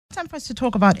time for us to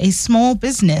talk about a small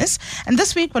business. And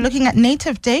this week we're looking at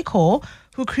Native Decor,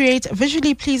 who create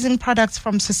visually pleasing products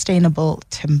from sustainable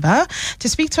timber. To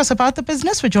speak to us about the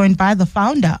business, we're joined by the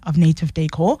founder of Native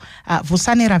Decor.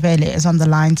 Vusani Ravele is on the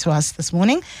line to us this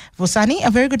morning. Vusani,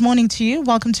 a very good morning to you.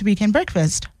 Welcome to Weekend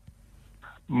Breakfast.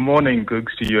 Morning,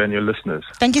 Googs, to you and your listeners.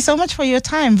 Thank you so much for your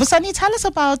time. Vusani, tell us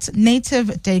about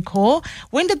Native Decor.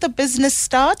 When did the business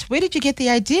start? Where did you get the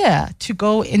idea to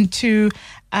go into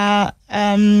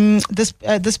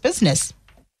this business?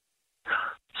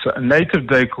 So Native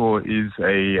Decor is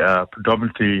a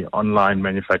predominantly online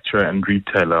manufacturer and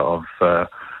retailer of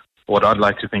what I'd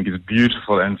like to think is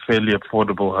beautiful and fairly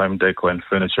affordable home decor and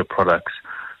furniture products.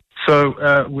 So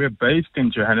we're based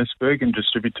in Johannesburg and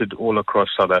distributed all across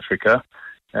South Africa.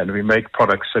 And we make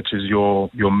products such as your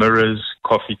mirrors,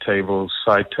 coffee tables,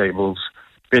 side tables,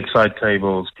 bedside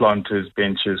tables, planters,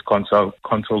 benches,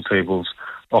 console tables,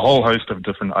 a whole host of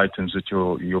different items that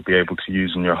you'll be able to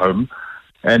use in your home.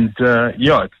 And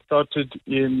it started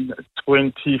in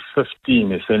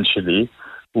 2015 essentially,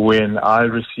 when I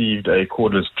received a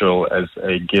cordless drill as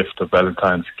a gift, a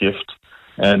Valentine's gift.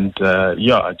 And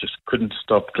I just couldn't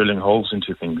stop drilling holes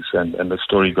into things, and the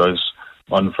story goes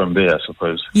on from there, I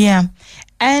suppose. Yeah.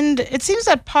 And it seems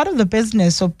that part of the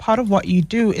business or part of what you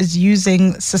do is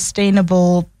using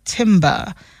sustainable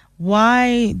timber.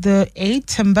 Why the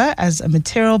timber as a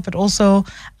material, but also,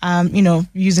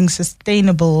 using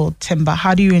sustainable timber?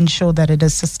 How do you ensure that it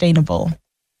is sustainable?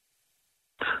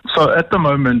 So at the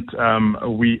moment,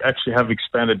 we actually have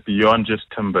expanded beyond just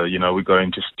timber. We go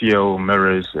into steel,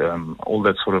 mirrors, all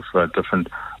that sort of different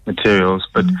materials.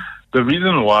 But the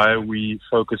reason why we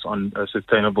focus on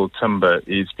sustainable timber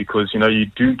is because, you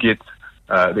do get,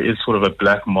 there is sort of a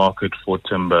black market for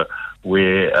timber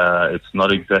where it's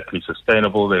not exactly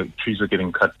sustainable. The trees are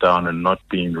getting cut down and not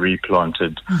being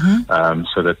replanted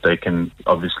so that they can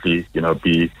obviously,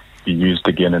 be used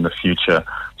again in the future.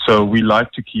 So we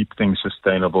like to keep things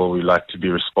sustainable. We like to be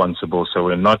responsible, so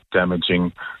we're not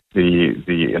damaging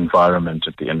the environment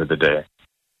at the end of the day.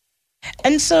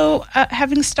 And so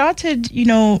having started,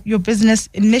 your business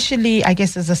initially, I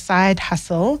guess, as a side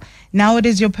hustle, now it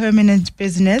is your permanent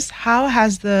business. How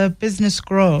has the business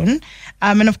grown?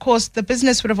 And of course, the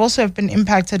business would have also been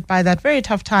impacted by that very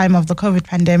tough time of the COVID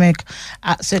pandemic,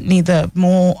 certainly the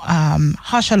more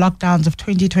harsher lockdowns of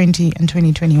 2020 and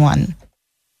 2021.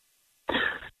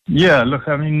 Yeah, look,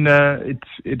 I mean,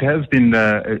 it has been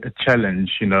a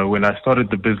challenge. When I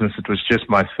started the business, it was just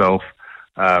myself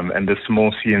and the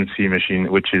small CNC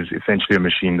machine, which is essentially a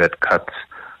machine that cuts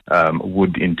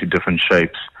wood into different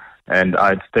shapes. And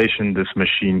I'd stationed this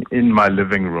machine in my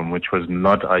living room, which was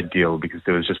not ideal because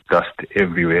there was just dust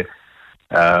everywhere.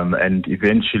 And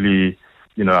eventually,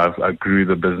 I grew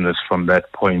the business from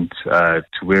that point to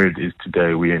where it is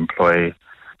today. We employ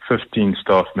 15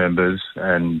 staff members,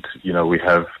 and we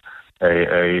have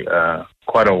a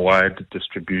quite a wide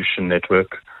distribution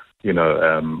network,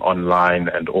 online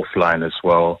and offline as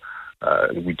well.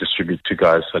 We distribute to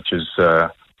guys such as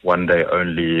One Day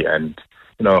Only and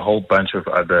a whole bunch of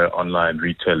other online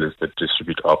retailers that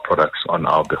distribute our products on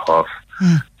our behalf.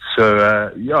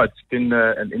 So it's been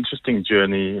an interesting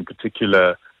journey, in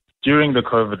particular during the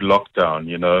COVID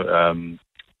lockdown.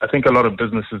 I think a lot of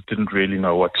businesses didn't really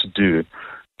know what to do.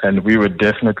 And we were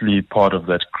definitely part of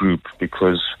that group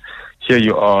because here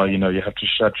you are, you have to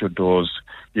shut your doors.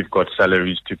 You've got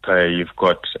salaries to pay. You've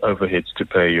got overheads to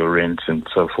pay, your rent and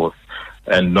so forth.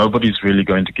 And nobody's really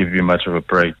going to give you much of a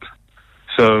break.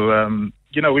 So,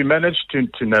 we managed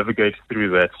to navigate through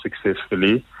that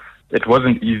successfully. It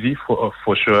wasn't easy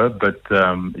for sure, but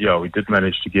we did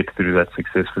manage to get through that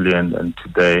successfully. And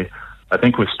today, I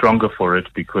think we're stronger for it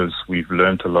because we've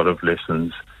learned a lot of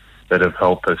lessons that have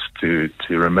helped us to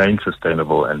remain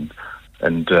sustainable. And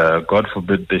God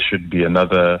forbid there should be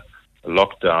another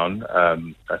lockdown,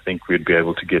 I think we'd be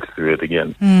able to get through it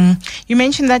again. You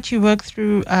mentioned that you work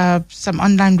through some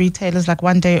online retailers like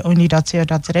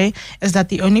onedayonly.co.za. Is that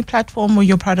the only platform where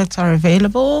your products are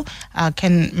available?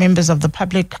 Can members of the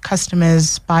public,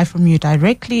 customers buy from you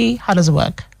directly? How does it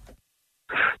work?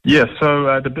 Yeah,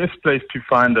 so the best place to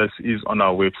find us is on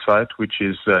our website, which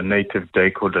is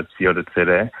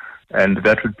nativedecor.co.za. And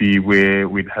that would be where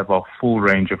we'd have our full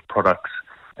range of products.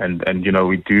 And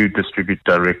we do distribute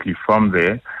directly from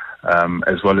there,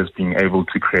 as well as being able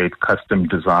to create custom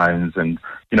designs. And,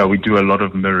 we do a lot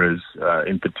of mirrors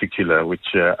in particular,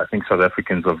 which I think South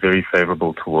Africans are very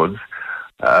favorable towards.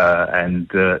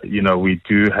 We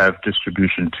do have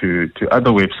distribution to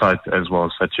other websites as well,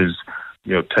 such as,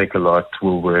 Take A Lot,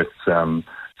 Woolworths,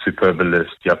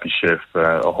 Superbalist, Yuppie Chef,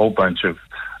 a whole bunch of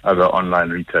other online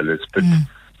retailers. But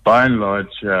By and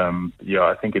large,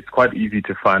 I think it's quite easy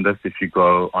to find us. If you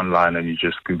go online and you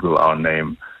just Google our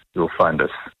name, you'll find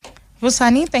us.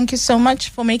 Vusani, thank you so much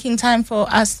for making time for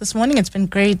us this morning. It's been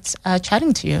great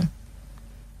chatting to you.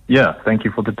 Yeah, thank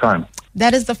you for the time.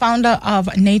 That is the founder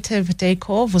of Native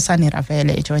Decor, Vusani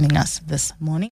Ravele, joining us this morning.